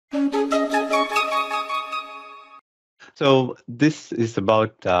So this is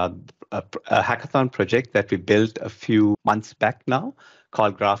about a hackathon project that we built a few months back now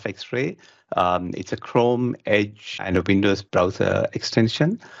called Graph X-Ray. It's a Chrome, Edge, and a Windows browser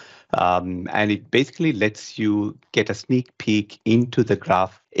extension. And it basically lets you get a sneak peek into the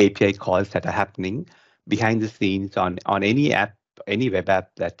Graph API calls that are happening behind the scenes on any app, any web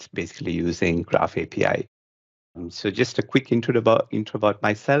app that's basically using Graph API. So just a quick intro about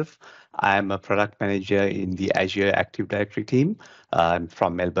myself. I'm a product manager in the Azure Active Directory team. I'm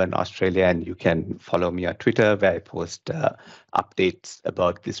from Melbourne, Australia, and you can follow me on Twitter where I post updates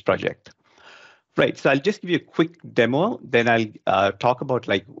about this project. Right, so I'll just give you a quick demo, then I'll talk about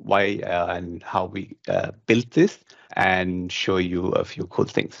like why and how we built this and show you a few cool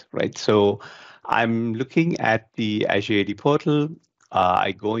things, right? So I'm looking at the Azure AD portal.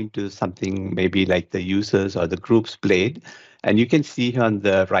 I go into something maybe like the users or the groups blade, and you can see here on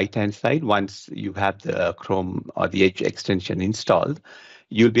the right-hand side, once you have the Chrome or the Edge extension installed,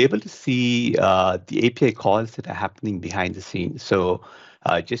 you'll be able to see the API calls that are happening behind the scenes. So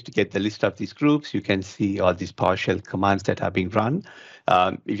just to get the list of these groups, you can see all these PowerShell commands that are being run.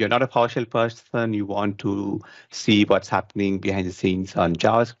 If you're not a PowerShell person, you want to see what's happening behind the scenes on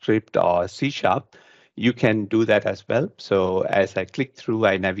JavaScript or C#, you can do that as well. So as I click through,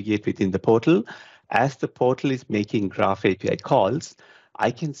 I navigate within the portal. As the portal is making Graph API calls,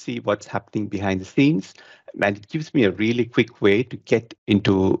 I can see what's happening behind the scenes. And it gives me a really quick way to get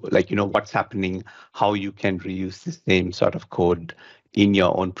into what's happening, how you can reuse the same sort of code in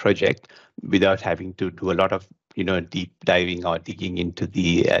your own project without having to do a lot of deep diving or digging into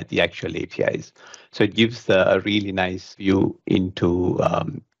the actual APIs. So it gives a really nice view into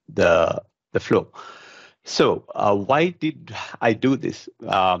the flow. So why did I do this? We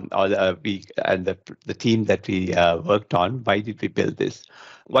and the team that we worked on, why did we build this?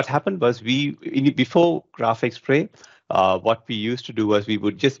 What happened was before Graph X-Ray, what we used to do was we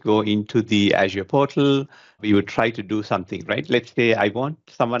would just go into the Azure portal. We would try to do something, right? Let's say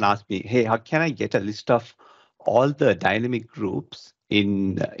someone asked me, hey, how can I get a list of all the dynamic groups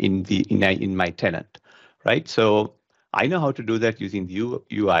in my tenant, right? So I know how to do that using the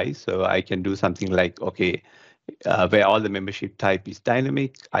UI. So I can do something like, okay, where all the membership type is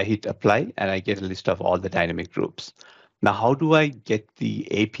dynamic, I hit apply and I get a list of all the dynamic groups. Now, how do I get the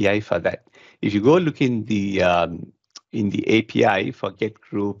API for that? If you go look in the API for get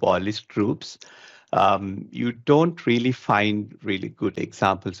group or list groups, you don't really find really good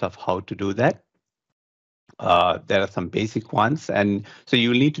examples of how to do that. There are some basic ones, and so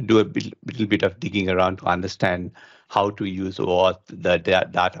you'll need to do a little bit of digging around to understand how to use OAuth, the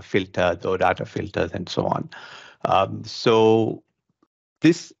data filter, the data filters, and so on. So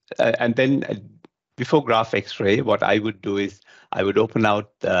this, and then before Graph X-Ray, what I would do is I would open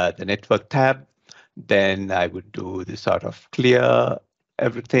out the network tab, then I would do this sort of clear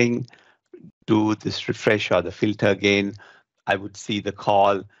everything, do this refresh or the filter again. I would see the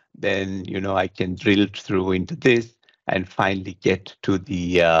call, then I can drill through into this and finally get to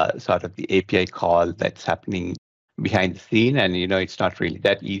the sort of the API call that's happening behind the scene. And it's not really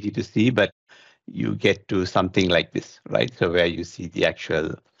that easy to see, but you get to something like this, right? So where you see the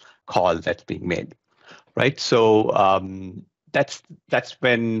actual call that's being made, right? So that's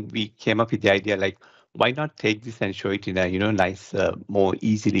when we came up with the idea, like, why not take this and show it in a nice, more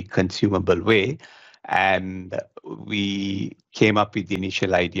easily consumable way? And we came up with the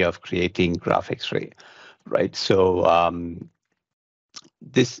initial idea of creating Graph X-Ray, right? So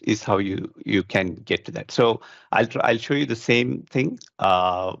this is how you can get to that. So I'll show you the same thing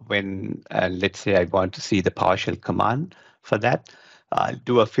when let's say I want to see the PowerShell command for that. I'll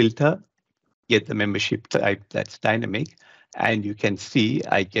do a filter, get the membership type that's dynamic, and you can see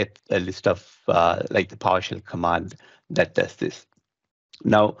I get a list of like the PowerShell command that does this.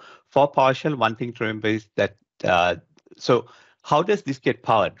 Now, for PowerShell, one thing to remember is that, so how does this get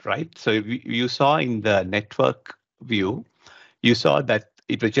powered, right? So you saw in the network view, you saw that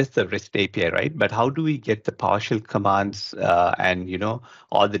it was just the REST API, right? But how do we get the PowerShell commands and,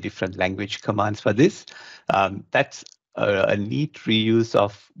 all the different language commands for this? That's a neat reuse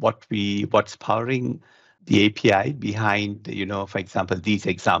of what's powering the API behind, for example, these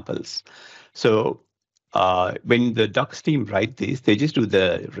examples. So when the Docs team write this, they just do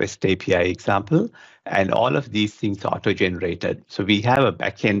the REST API example, and all of these things are auto-generated. So we have a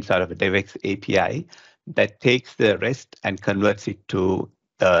backend sort of a DevX API that takes the REST and converts it to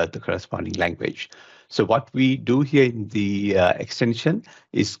the corresponding language. So what we do here in the extension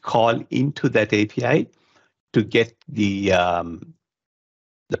is call into that API to get the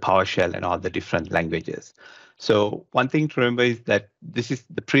PowerShell and all the different languages. So one thing to remember is that this is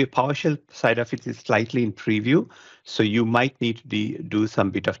the PowerShell side of it is slightly in preview. So you might need to do some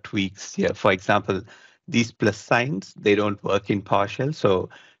bit of tweaks here. For example, these plus signs, they don't work in PowerShell. So,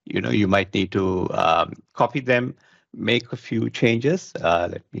 you might need to copy them, make a few changes.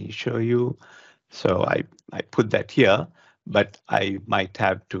 Let me show you. So I put that here, but I might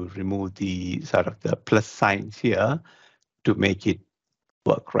have to remove the sort of the plus signs here to make it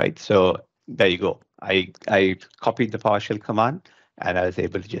work, right? So there you go. I copied the PowerShell command, and I was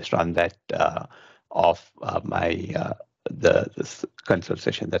able to just run that off my the console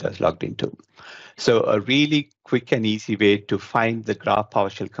session that I was logged into. So a really quick and easy way to find the graph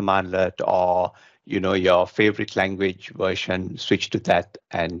PowerShell commandlet, or your favorite language version, switch to that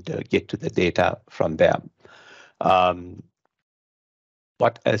and get to the data from there.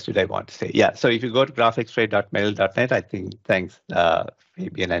 What else did I want to say? Yeah, so if you go to graphxray.merill.net, I think, thanks,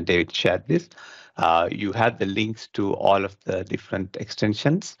 Fabian and David shared this. You have the links to all of the different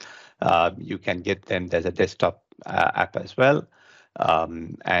extensions. You can get them. There's a desktop app as well.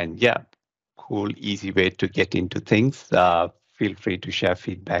 And yeah, cool, easy way to get into things. Feel free to share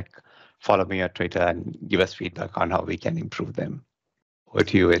feedback, follow me on Twitter, and give us feedback on how we can improve them. Over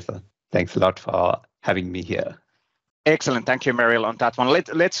to you, Esa. Thanks a lot for having me here. Excellent. Thank you, Merill, on that one.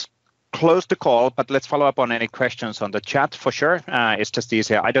 Let's close the call, but let's follow up on any questions on the chat for sure. It's just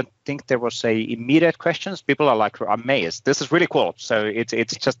easier. I don't think there was immediate questions. People are like amazed. This is really cool. So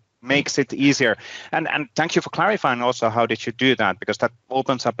it's just makes it easier. And thank you for clarifying also how did you do that, because that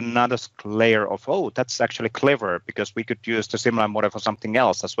opens up another layer of, that's actually clever, because we could use the similar model for something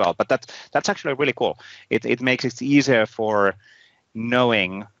else as well. But that's actually really cool. It makes it easier for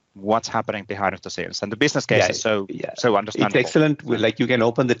knowing what's happening behind the scenes, and the business case is so understandable. It's excellent. Like, you can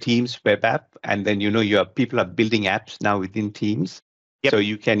open the Teams web app, and then your people are building apps now within Teams. Yep. So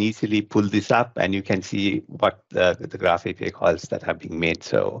you can easily pull this up, and you can see what the Graph API calls that are being made.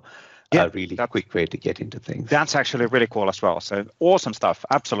 So a really quick way to get into things. That's actually really cool as well. So awesome stuff.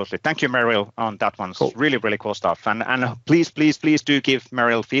 Absolutely. Thank you, Merill, on that one. Cool. Really, really cool stuff. And please do give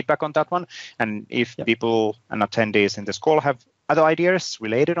Merill feedback on that one. And if people and attendees in this call have other ideas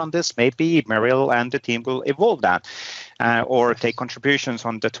related on this, maybe Merill and the team will evolve that or take contributions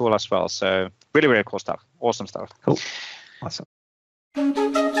on the tool as well. So really, really cool stuff. Awesome stuff. Cool. Awesome.